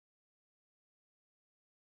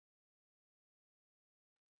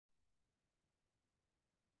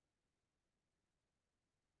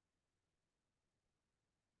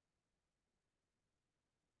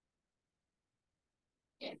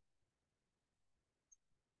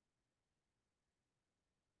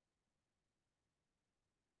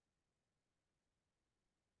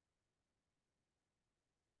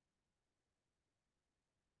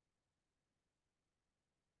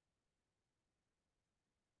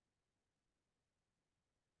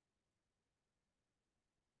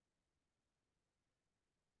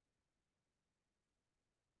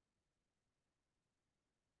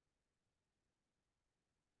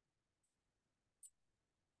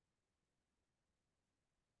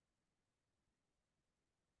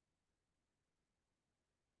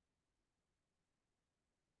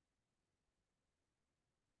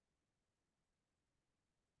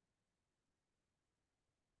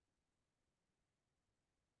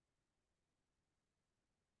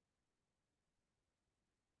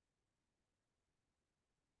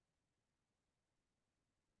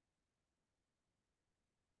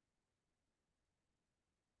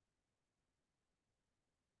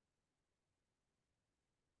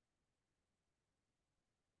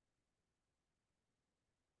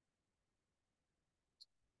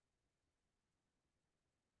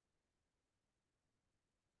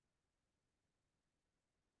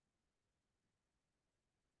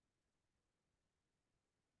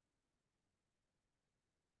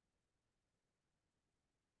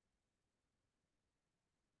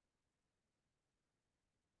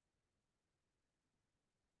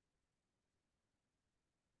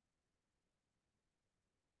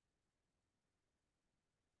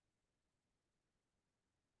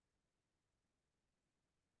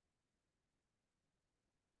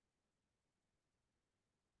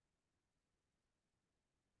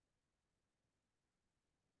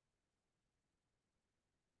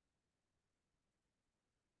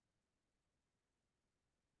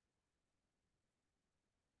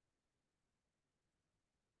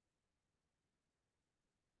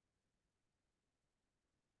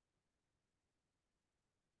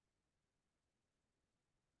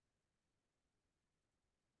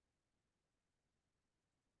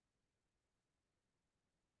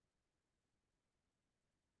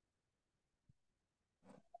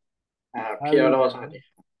พี่โดโดฮัลโหลสวัสดีค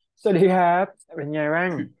รับสวัสดีครับเป็นไงบ้าง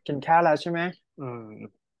กินข้าวแล้วใช่ไหมอืม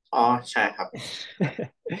อ๋อใช่ครับ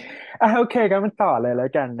โอเคกันมาต่อเลยแล้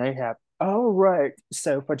วกันนะครับ All right,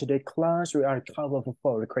 so for today's class, we are covered for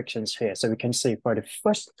four questions here. So we can see for the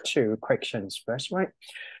first two questions first, right?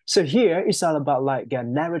 So here it's all about like a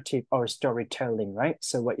narrative or storytelling, right?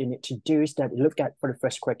 So what you need to do is that look at for the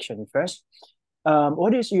first question first.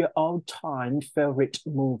 What is your all-time favorite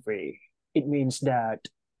movie? It means that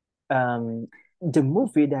um, the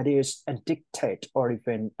movie that is addicted or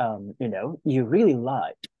even you really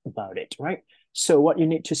like about it, right? So what you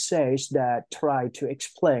need to say is that try to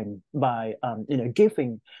explain by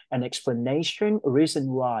giving an explanation, reason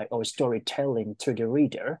why, or storytelling to the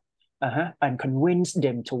reader. And convince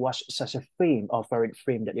them to watch such a film or favorite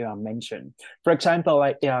film that you have mentioned. For example,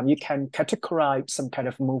 like you can categorize some kind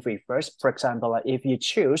of movie first. For example, like if you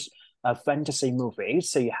choose a fantasy movie,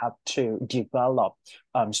 so you have to develop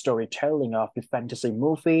storytelling of the fantasy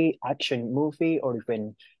movie, action movie, or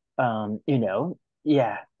even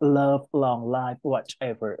love, long life,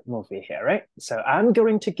 whatever movie here, right? So I'm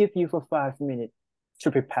going to give you for 5 minutes to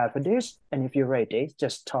prepare for this, and if you're ready,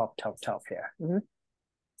 just talk here. Mhm.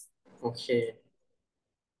 โอเค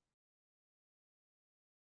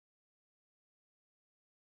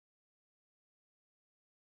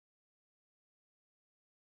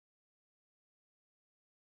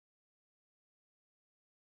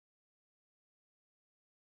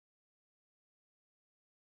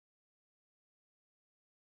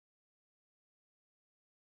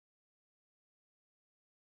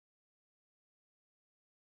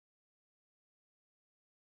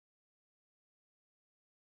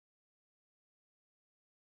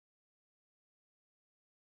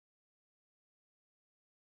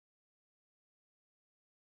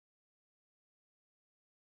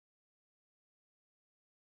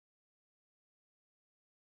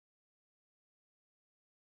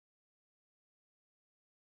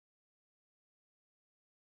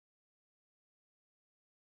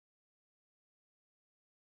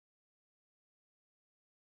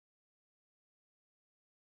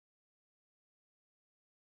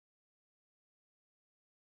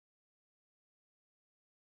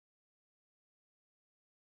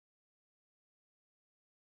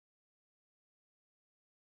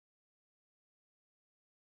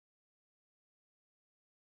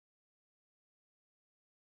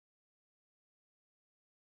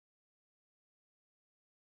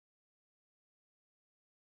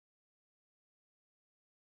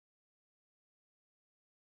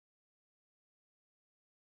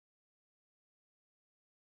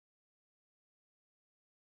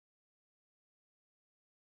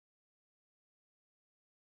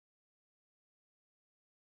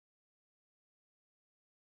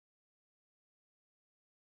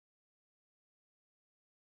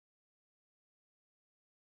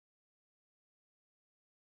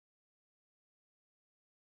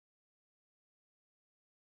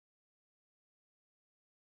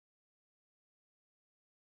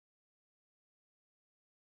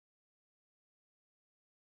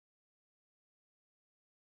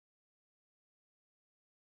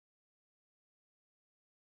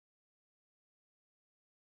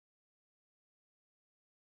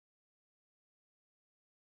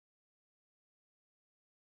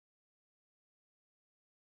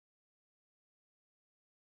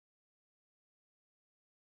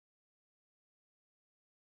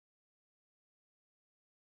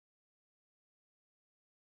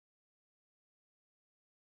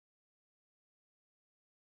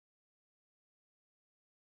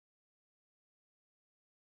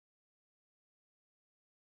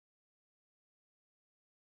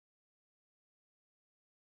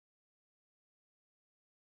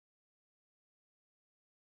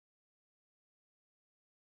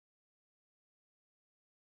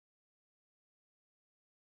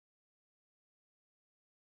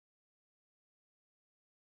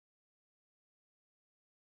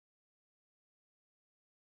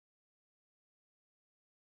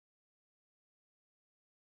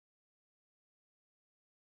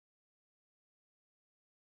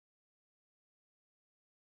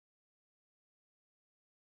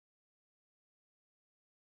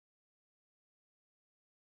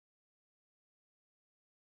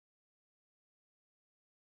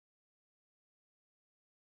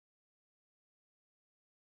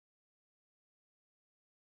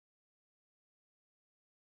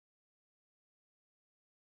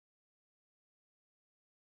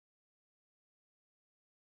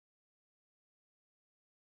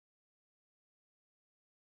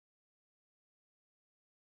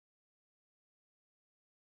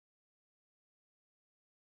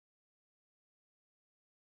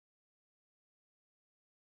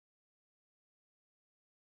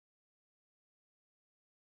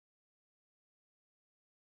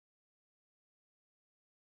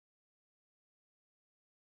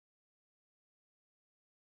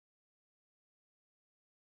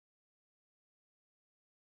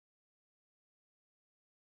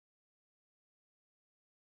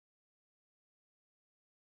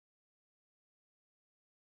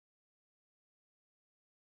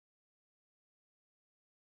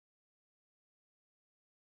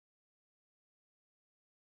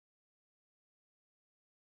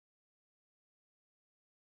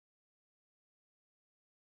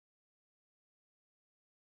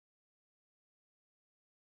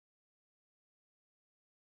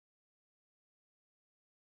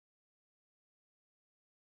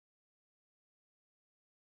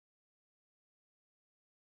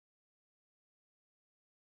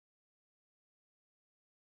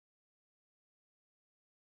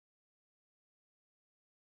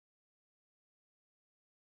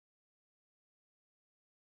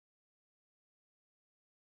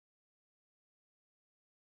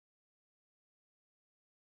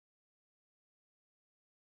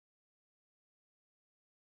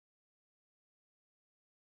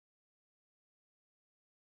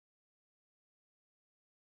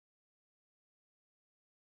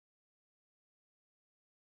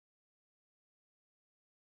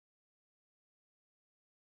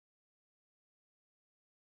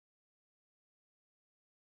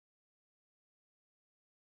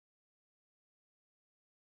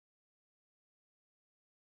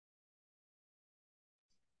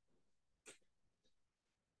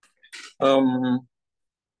Um,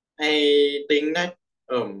 I think that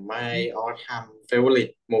my all-time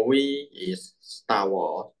favorite movie is Star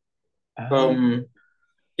Wars. Oh, Um,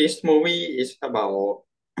 this movie is about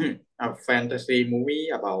a fantasy movie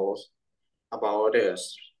about the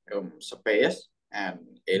space and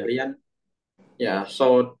yep. alien. Yeah,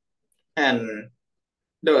 so and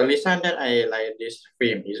the reason that I like this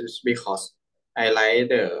film is because I like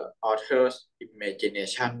the author's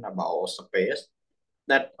imagination about space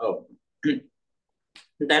that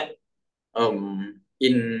that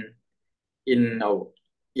in in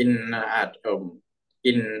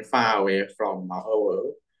in far away from our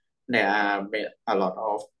world there are a lot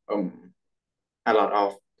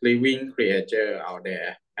of living creature out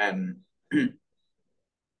there and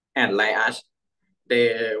and like us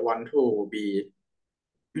they want to be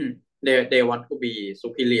they want to be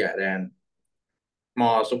superior than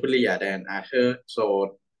more superior than Arthur,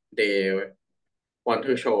 so they want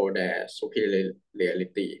to show their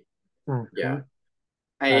superiority. Yeah,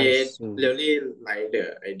 Mm-hmm. I I see. really like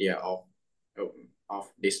the idea of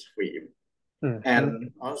this film, Mm-hmm.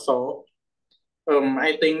 and also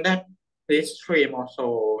I think that this film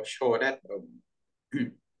also show that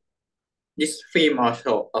this film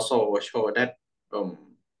also show that um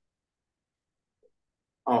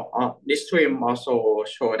this film also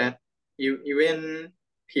show that even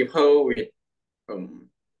people with um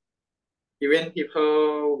even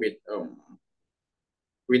people with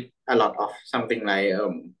a lot of something like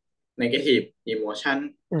negative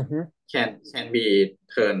emotion Mm-hmm. can be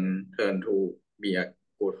turn to be a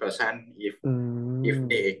good person if Mm.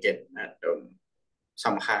 they get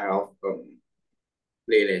some kind of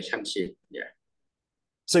relationship. Yeah.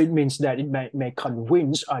 So it means that it may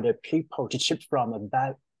convince other people to shift from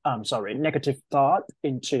a negative thought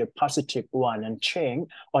into a positive one and change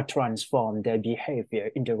or transform their behavior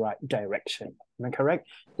in the right direction. Am I correct?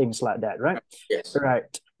 Things like that, right? Yes. Right.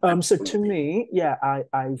 So to Absolutely. me, yeah,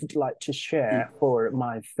 I would like to Mm. share for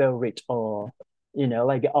my favorite or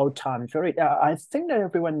like all-time favorite. I think that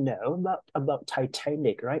everyone know about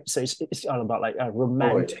Titanic, right? So it's all about like a Oh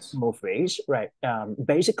romantic yes. movies, right?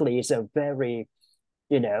 Basically, it's a very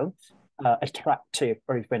you know, attractive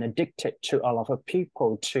or even addicted to a lot of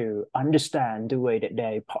people to understand the way that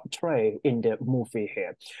they portray in the movie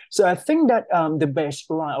here. So I think that the best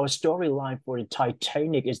line or storyline for the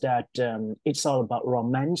Titanic is that it's all about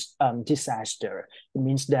romance disaster. It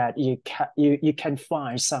means that you can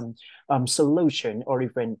find some solution or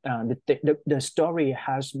even the story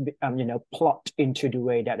has plot into the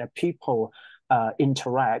way that the people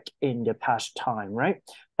interact in the past time, right?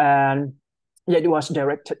 And yeah, it was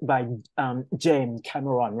directed by James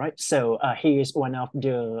Cameron, right? So he is one of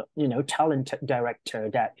the talented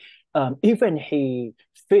director that even he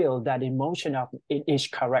feel that emotion of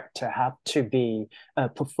each character have to be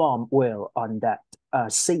performed well on that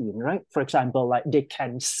scene, right? For example, like they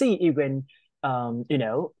can see even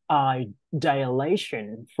eye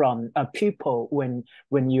dilation from people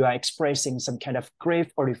when you are expressing some kind of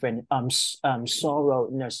grief or even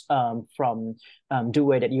sorrowness from the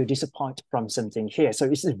way that you disappoint from something here. So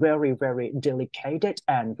it's very, very delicate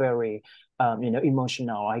and very,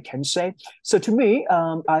 emotional, I can say. So to me,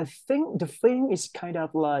 I think the film is kind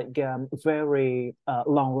of like very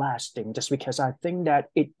long lasting, just because I think that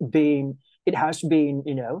it has been,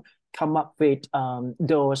 come up with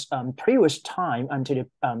those previous time until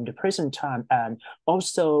the present time, and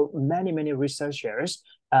also many researchers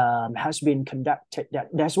has been conducted.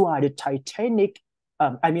 That's why the Titanic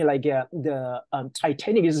I mean, like the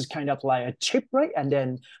Titanic is kind of like a chip, right? And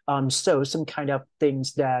then so some kind of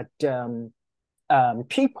things that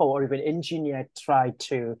people or even engineer try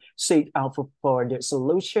to seek out for the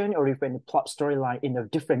solution or even the plot storyline in a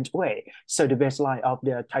different way. So the baseline of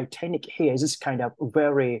the Titanic here is kind of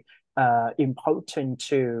very important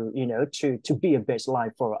to to be a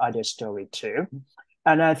baseline for other story too.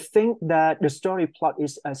 And I think that the story plot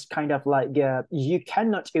is as kind of like you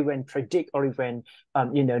cannot even predict or even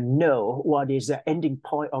know what is the ending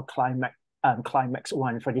point or climax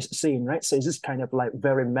one for this scene, right? So it's just kind of like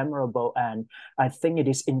very memorable, and I think it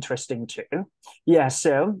is interesting too. Yeah,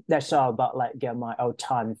 so that's all about like my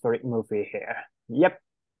all-time favorite movie here. Yep.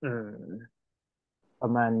 ปร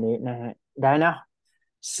ะมาณนี้นะฮะได้นะ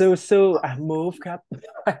สู้ๆmove ครับ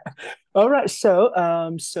all right, so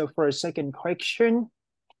for a second question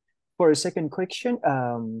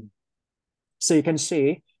so you can see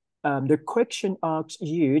the question asks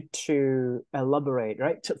you to elaborate,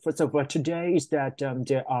 right? So for today is that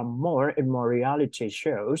there are more and more reality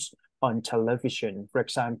shows on television. For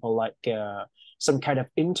example, like some kind of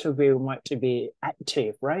interview might be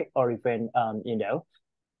active, right? Or even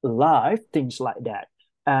live, things like that.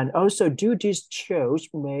 And also, do these shows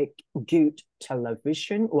make good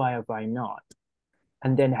television? Why not?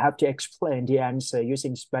 And then have to explain the answer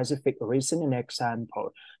using specific reason and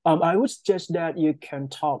example. I would suggest that you can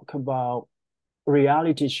talk about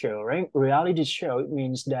reality show, right? Reality show, it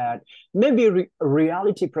means that maybe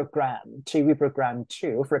reality program, TV program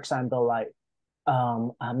too. For example, like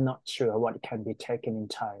I'm not sure what can be taken in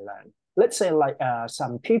Thailand. Let's say like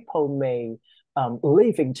some people may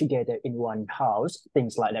living together in one house,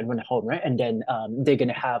 things like that, one home, right? And then they're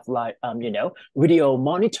gonna have like video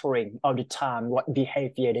monitoring all the time, what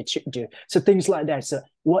behavior they should do. So things like that. So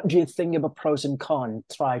what do you think about pros and cons?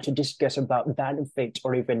 Try to discuss about benefit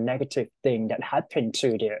or even negative thing that happened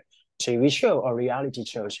to the TV show or reality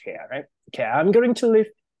shows here, right? Okay, I'm going to leave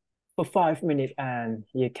for 5 minutes and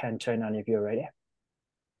you can turn on if you're ready.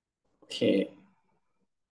 โอเค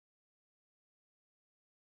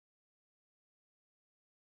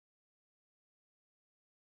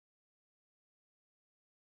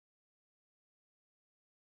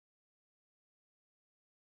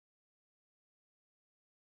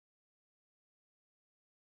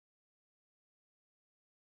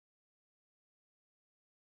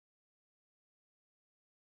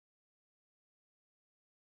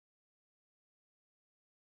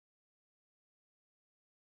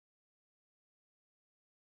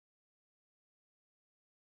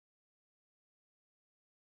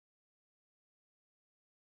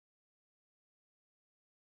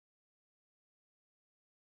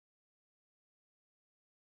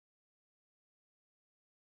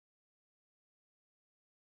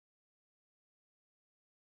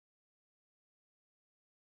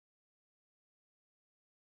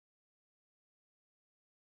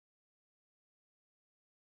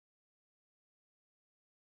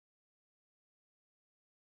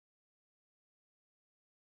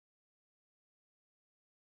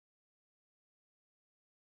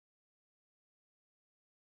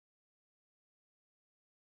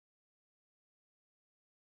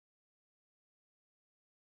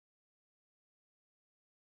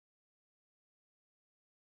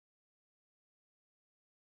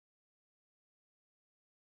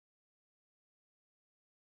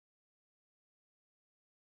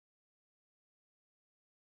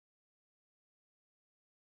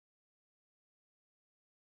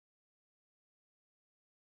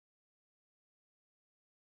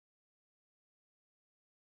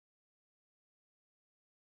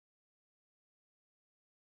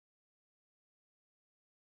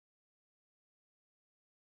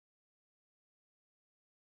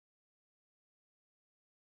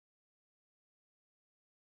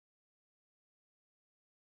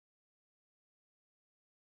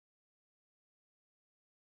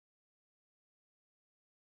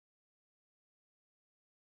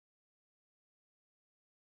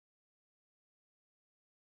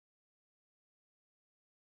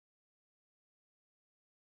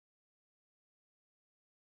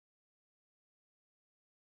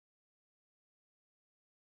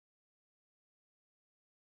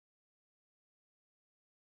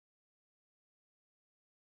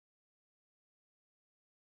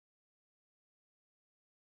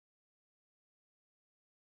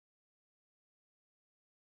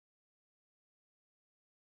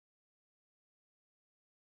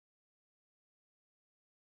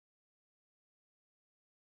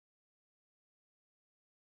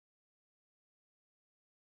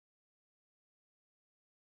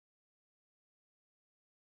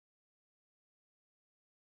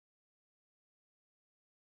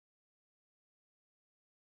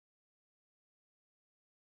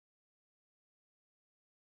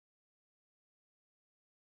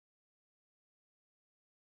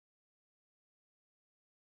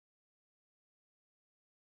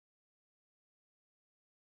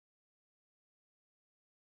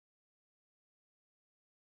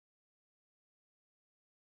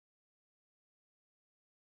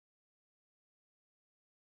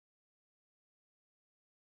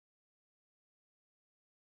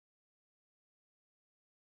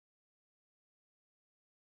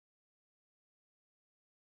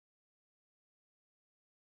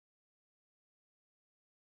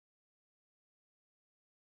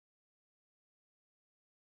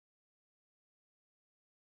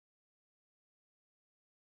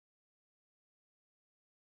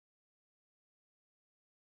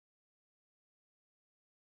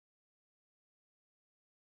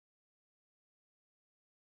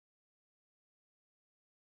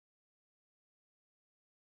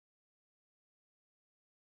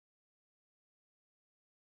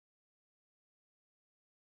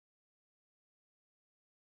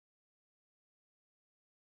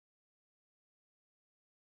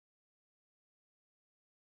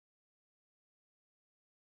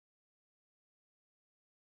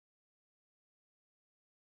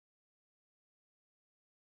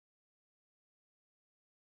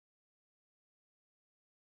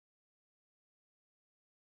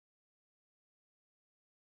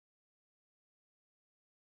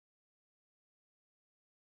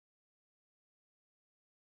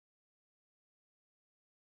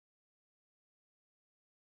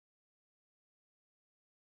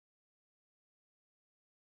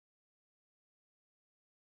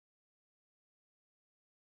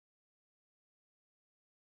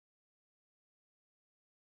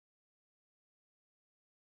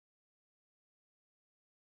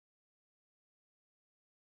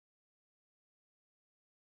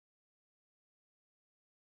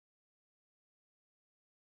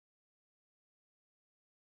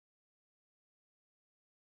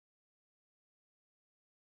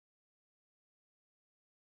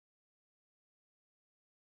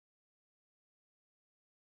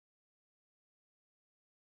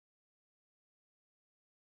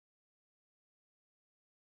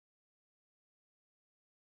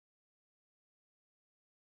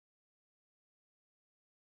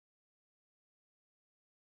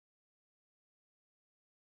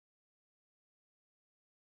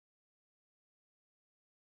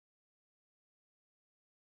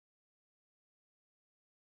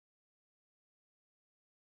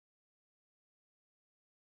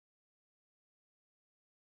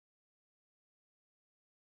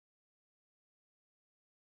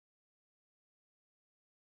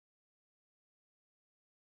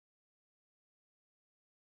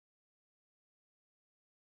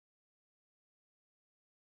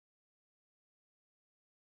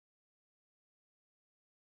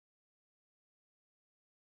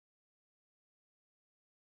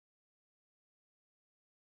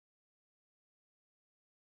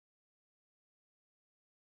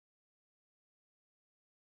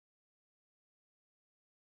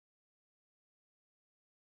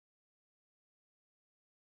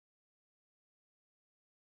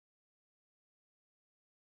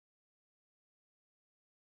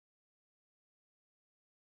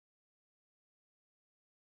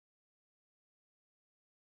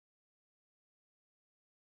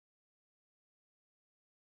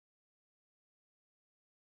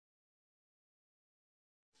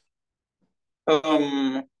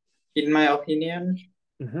Um, in my opinion,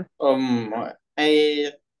 Mm-hmm.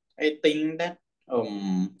 I think that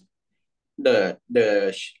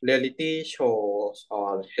the reality shows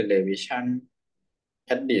or television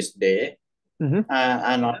at this day Mm-hmm.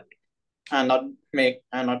 are not are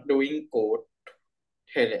not doing good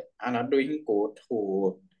are not doing good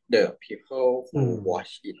to the people who Mm.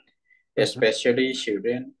 watch it, Mm-hmm. especially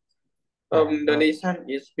children. The Uh-huh. reason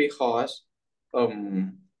is because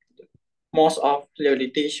um most of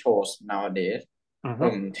reality shows nowadays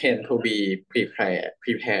Mm-hmm. tend to be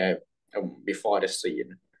prepared before the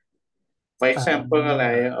scene. For example,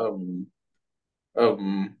 like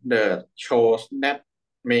the shows that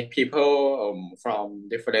make people from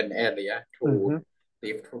different area to Mm-hmm.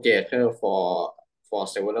 live together for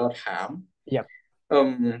several time. Yep.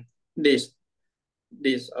 Um, this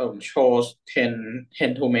these shows tend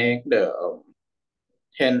to make the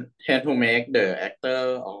tend to make the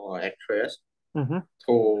actor or actress Mm-hmm.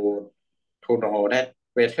 to know that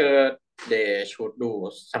whether they should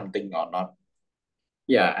do something or not.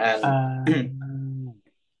 Yeah, Um,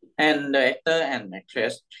 and the actor and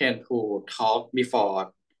actress tend to talk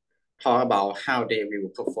about how they will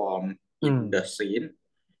perform in the mm, scene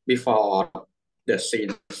before the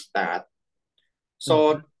scene start. mm-hmm.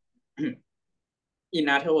 So, in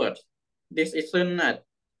other words, this isn't a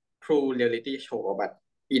true reality show, but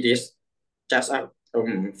it is just a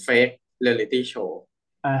fake reality show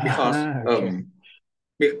because Okay.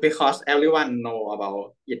 because everyone know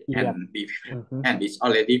about it Yep. Mm-hmm. and it's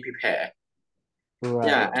already prepared.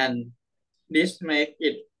 Yeah, Right. and this make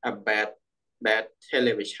it a bad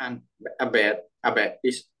television a bad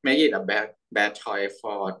this make it a bad choice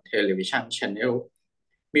for television channel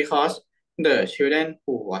because the children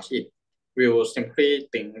who watch it will simply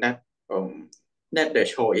think that the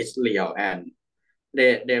show is real and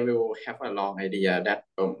they will have a long idea that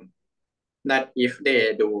if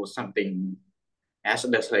they do something as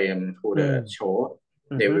the same to the Mm, show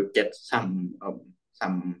they mm-hmm. will get some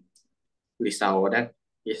result that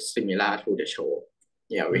is similar to the show,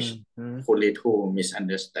 yeah, which Mm-hmm. could lead to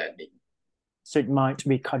misunderstanding. So it might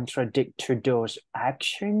be contradict to those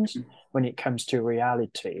actions when it comes to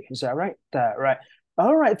reality. Is that right? That right.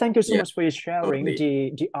 All right. Thank you so Yeah, much for your sharing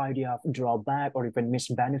totally. the idea of drawback or even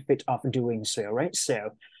misbenefit of doing so. Right.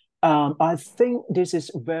 So, I think this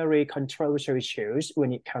is very controversial issues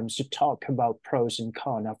when it comes to talk about pros and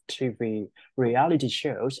cons of TV reality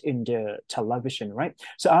shows in the television. Right.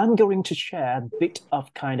 So I'm going to share a bit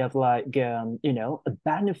of kind of like a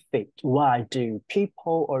benefit. Why do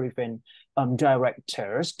people or even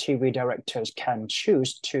directors, TV directors can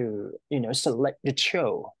choose to, select the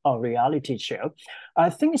show or reality show. I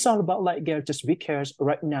think it's all about like, just because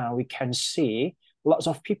right now we can see lots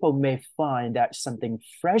of people may find that something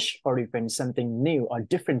fresh or even something new or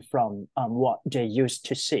different from what they used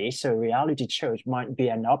to see. So reality shows might be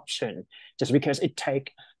an option just because it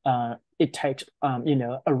takes a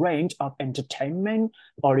range of entertainment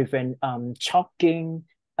or even shocking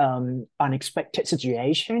unexpected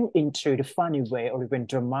situation into the funny way or even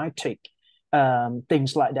dramatic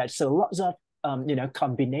things like that. So lots of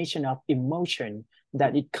combination of emotion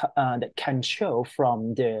that can show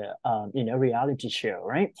from the reality show,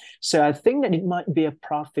 right? So I think that it might be a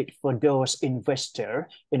profit for those investor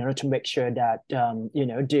in order to make sure that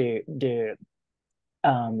the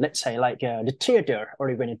let's say like the theater or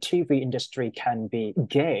even the TV industry can be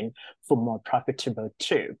gained for more profitable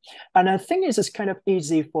too. And I think this is kind of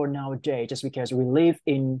easy for nowadays just because we live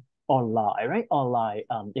in online, right? Online,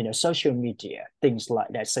 social media, things like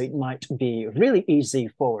that. So it might be really easy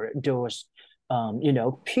for those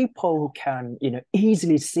people who can,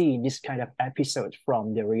 easily see this kind of episode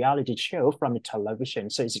from the reality show from the television.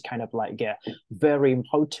 So it's kind of like very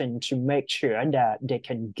important to make sure that they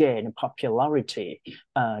can gain popularity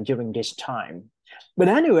during this time. But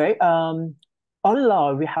anyway, all in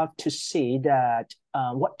all, we have to see that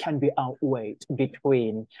what can be outweighed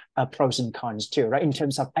between pros and cons too, right? In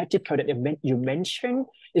terms of ethical that you mentioned,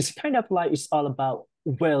 it's kind of like it's all about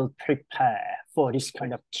well prepared for this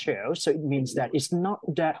kind of show. So it means that it's not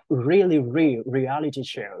that really real reality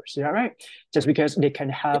shows, is that right? Just because they can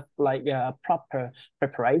have like a proper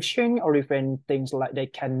preparation or even things like they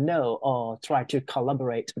can know or try to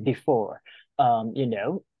collaborate before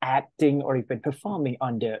acting or even performing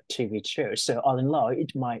on the TV show. So all in all,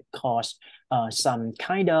 it might cause some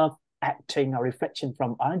kind of acting or reflection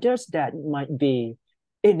from others that might be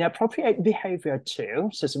inappropriate behavior too.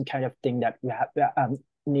 So some kind of thing that we have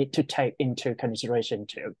need to take into consideration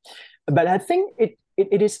too. But I think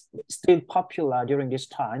it is still popular during this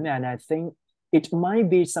time, and I think it might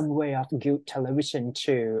be some way of good television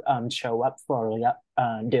to show up for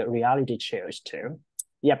the reality shows too.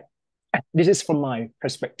 Yep, this is from my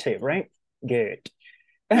perspective, right? Good.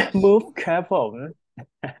 Move ครับผม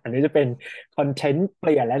อันนี้จะเป็นคอนเทนต์เป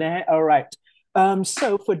ลี่ยนแล้วนะฮะ alright so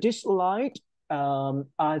for this slide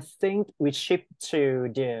I think we shift to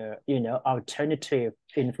the alternative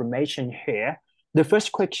information here. The first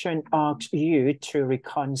question asks you to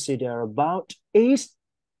reconsider about is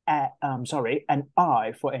an eye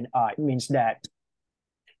for an eye means that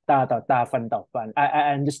ตาต่อตาฟันต่อฟัน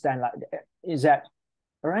I understand like is that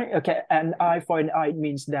all right? Okay. An eye for an eye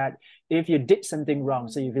means that if you did something wrong,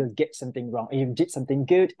 so you will get something wrong. If you did something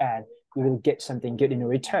good, and you will get something good in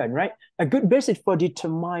return, right? A good basis for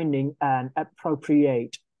determining an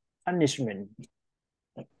appropriate punishment.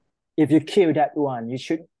 If you kill that one, you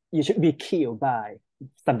should be killed by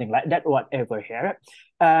something like that, whatever here.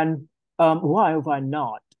 And why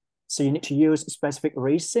not? So you need to use specific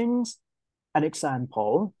reasons, an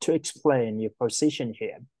example to explain your position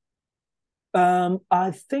here.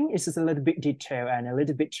 I think it's a little bit detailed and a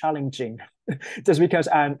little bit challenging, just because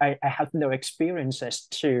I have no experiences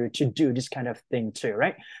to do this kind of thing too,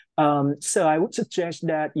 right? So I would suggest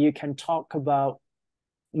that you can talk about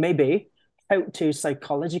maybe how to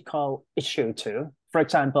psychological issue too. For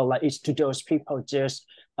example, like it's to those people just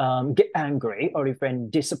get angry or even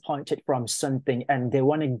disappointed from something and they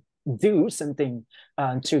want to do something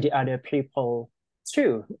to the other people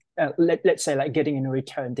too. Let's say like getting in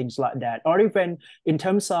return, things like that. Or even in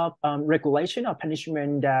terms of regulation or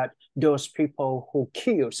punishment that those people who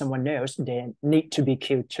kill someone else, they need to be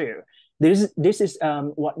killed too. This is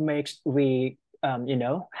what makes we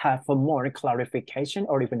have a more clarification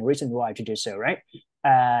or even reason why to do so, right?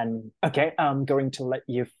 And okay, I'm going to let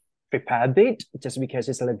you prepare a bit just because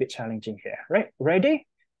it's a little bit challenging here, right? Ready?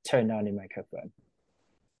 Turn on the microphone.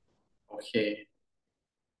 โอเค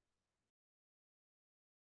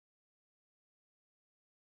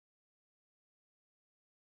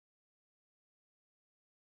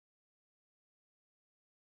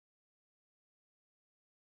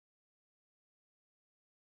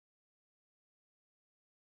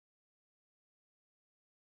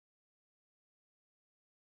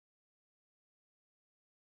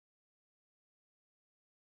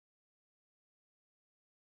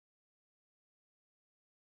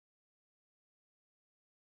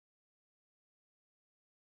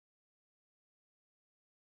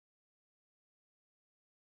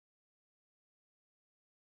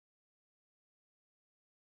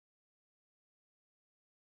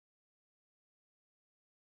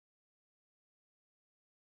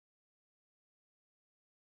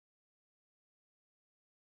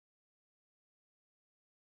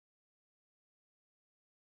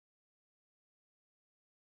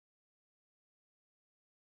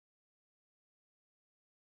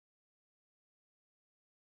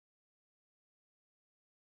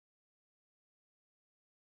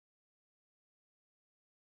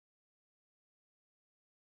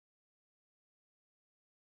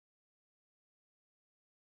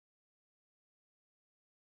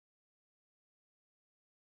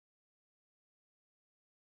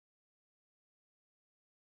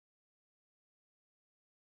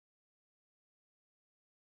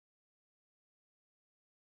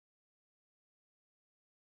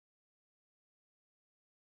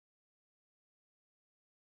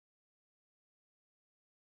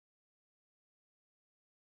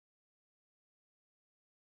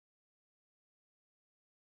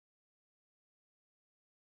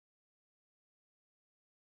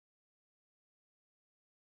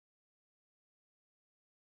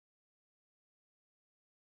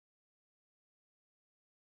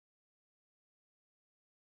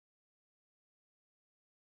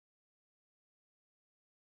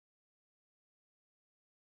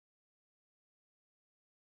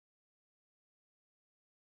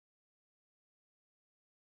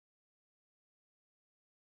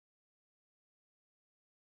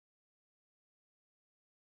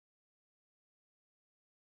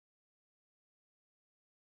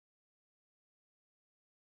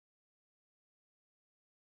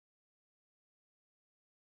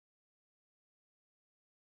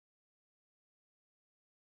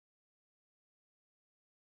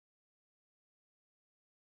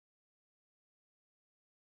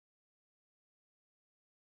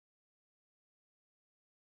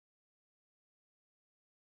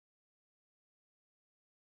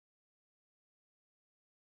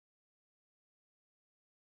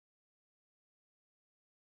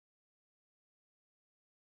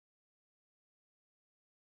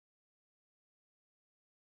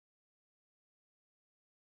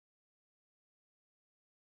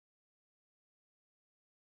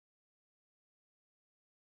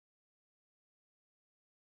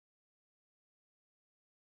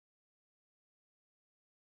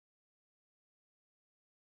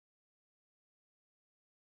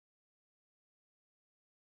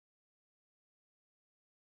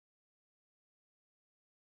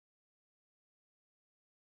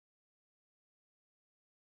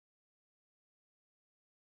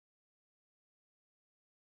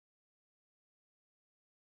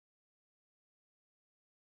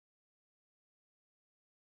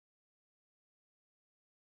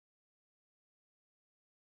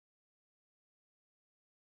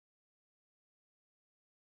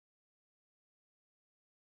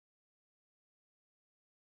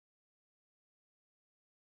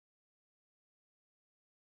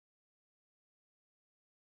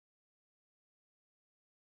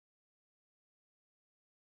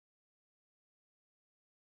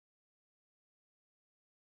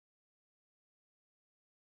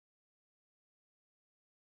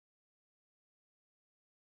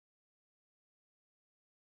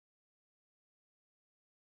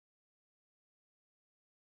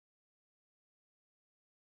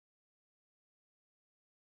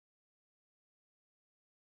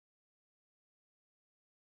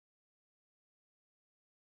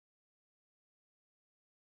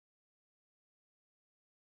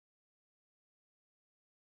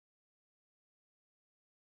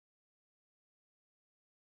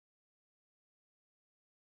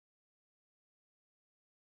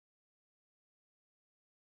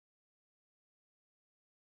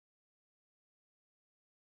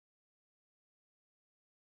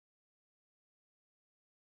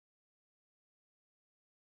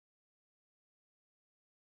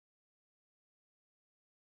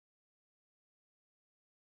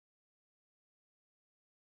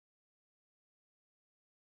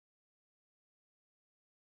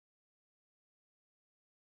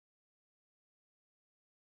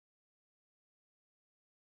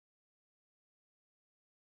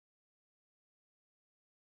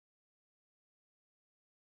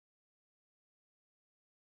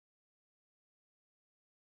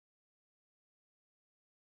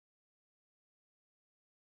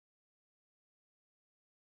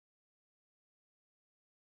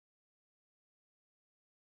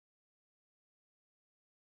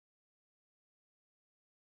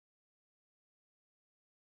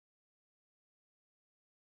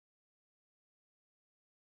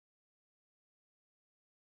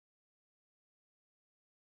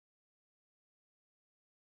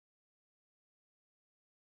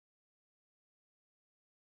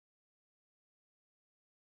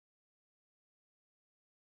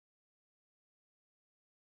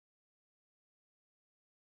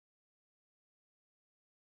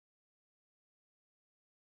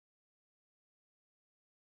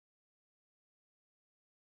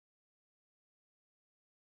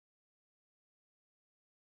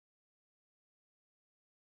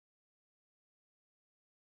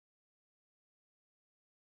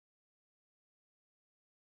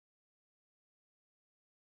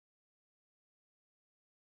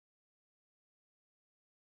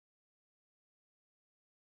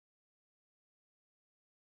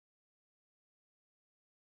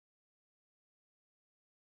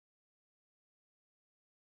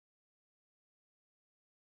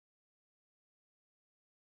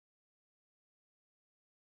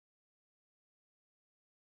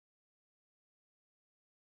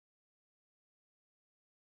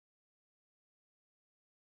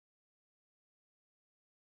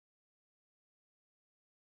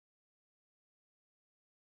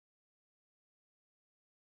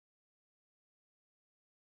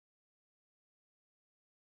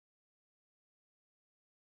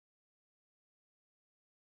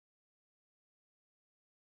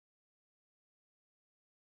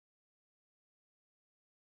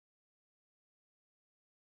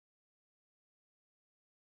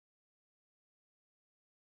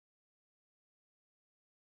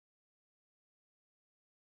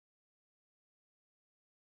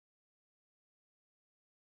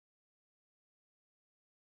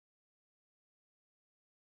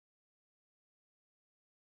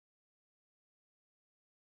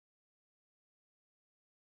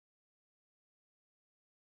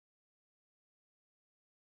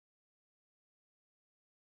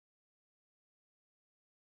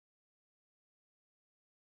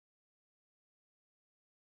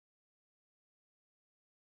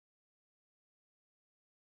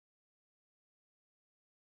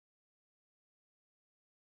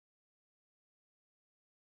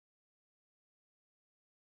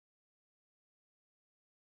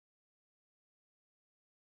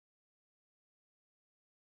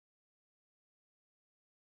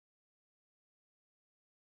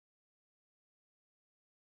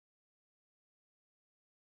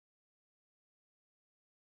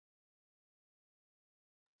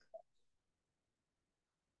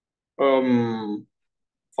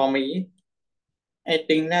For me, I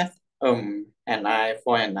think that an eye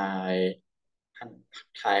for an eye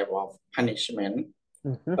type of punishment.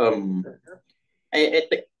 Mm-hmm. I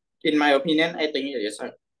think, in my opinion, I think it is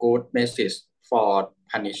a good basis for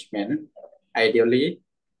punishment, ideally,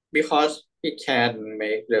 because it can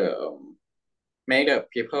make the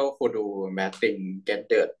people who do bad thing get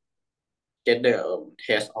the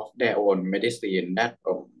taste of their own medicine that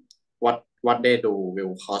what they do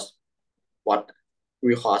will cause what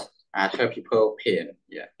will cause other people pain.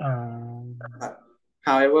 Yeah. Um,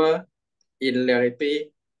 However, in reality,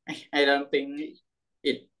 I don't think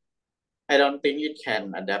it I don't think it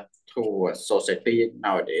can adapt to society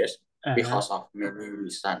nowadays uh-huh. because of many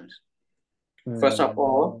reasons. First of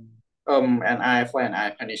all, Mm, an eye for an eye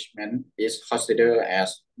punishment is considered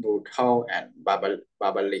as brutal and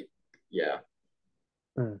barbaric. Yeah,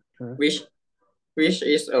 mm, which which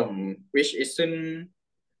isn't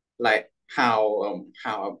like how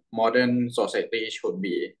a modern society should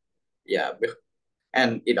be. Yeah,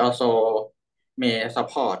 and it also may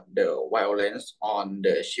support the violence on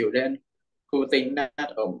the children who think that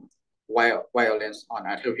violence on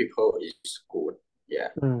other people is good. Yeah,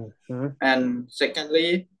 mm. and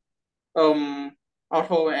secondly, um,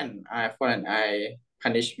 although an eye for an eye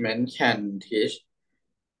punishment can teach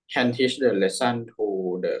the lesson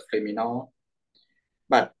to the criminal,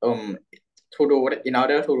 but in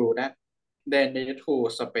order to do that, they need to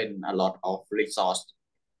spend a lot of resource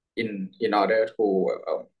in order to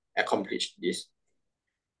accomplish this.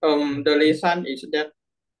 The reason is that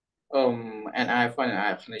an eye for an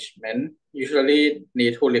eye punishment usually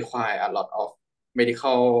need to require a lot of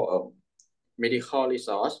medical medical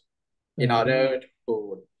resource in Mm. order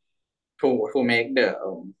to make the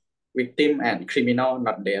victim and criminal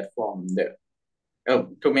not dead from the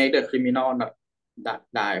to make the criminal not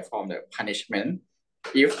die from the punishment.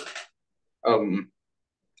 If um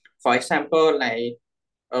for example, like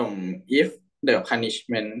if the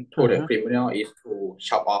punishment to the Uh-huh. criminal is to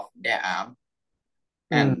chop off their arm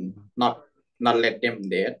Mm. and not let them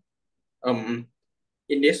dead. Um,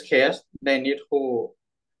 in this case, they need to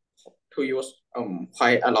use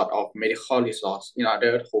quite a lot of medical resource in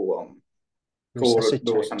order to do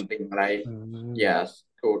Resuscitate. something like Mm. yes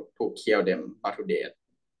to kill them not to death.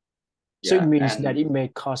 So it Yeah, means that and it may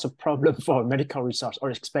cause a problem for medical resource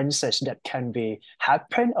or expenses that can be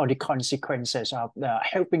happen or the consequences of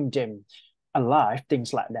helping them alive,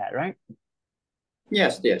 things like that, right?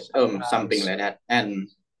 yes I something like see. that, and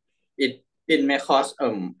it may cause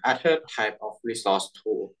other type of resource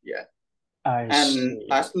too. Yeah, I and see.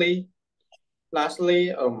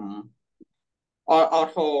 lastly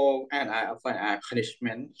although an eye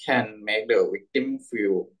punishment can make the victim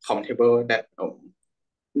feel comfortable that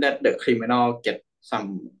the criminal get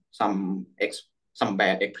some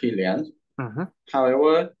bad experience. Uh-huh.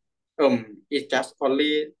 However, it just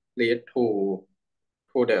only lead to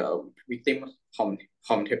the victim com,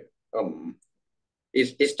 com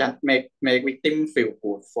it just make victim feel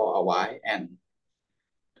good for a while and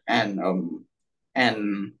and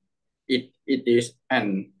it is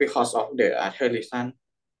and because of the other reason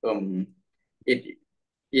um it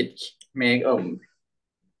it make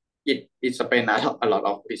it spend a lot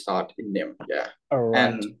of resource in them. Yeah, All right.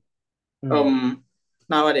 and Mm. um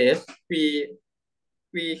nowadays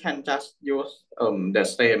we can just use the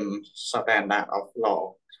same standard of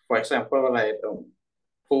law. For example, like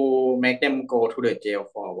to make them go to the jail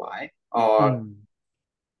for a while, Mm.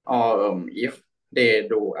 or if they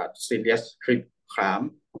do a serious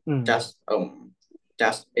crime, Mm. just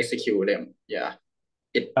just execute them. Yeah,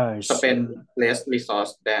 it I see. spend less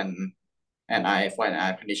resource than an eye for an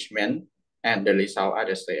eye punishment, and the result are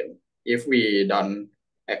the same. If we don't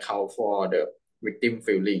account for the victim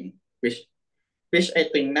feeling, which I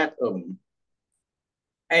think that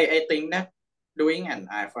I think that doing an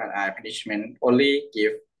eye for an eye punishment only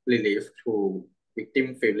give relief to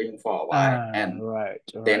victim feeling for a while, and Right,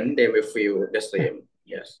 right. then they will feel the same.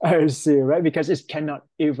 Yes. I see, right? Because it cannot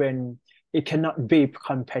be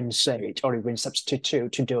compensate or even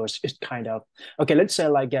substitute to those. It's kind of okay. Let's say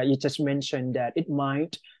like you just mentioned that it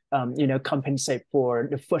might compensate for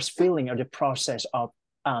the first feeling or the process of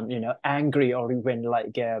angry or even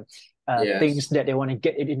like things Yes. that they want to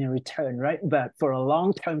get it in return, right? But for a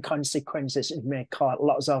long term consequences, it may cause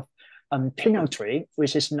lots of penalty,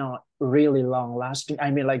 which is not really long lasting.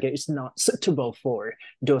 I mean, like it's not suitable for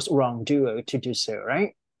those wrongdoer to do so,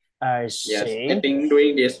 right? I Yes. I see. think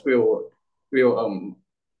doing this will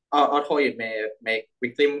although it may make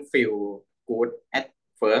victim feel good at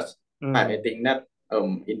first, but I Mm. think that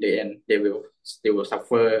in the end they will still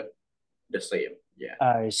suffer the same. Yeah.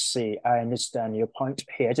 I see. I understand your point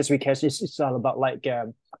here. Just because it's all about like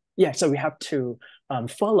yeah, so we have to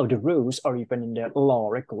follow the rules or even in the law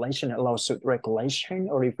regulation, lawsuit regulation,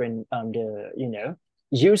 or even the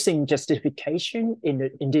using justification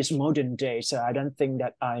in this modern day. So I don't think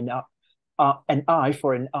that I not an eye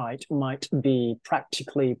for an eye might be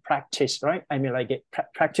practically practiced, right? I mean, like it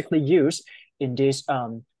practically used in this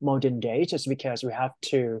modern day, just because we have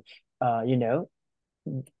to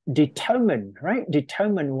determine, right?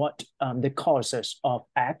 Determine what the causes of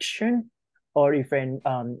action, or even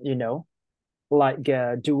like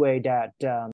the way that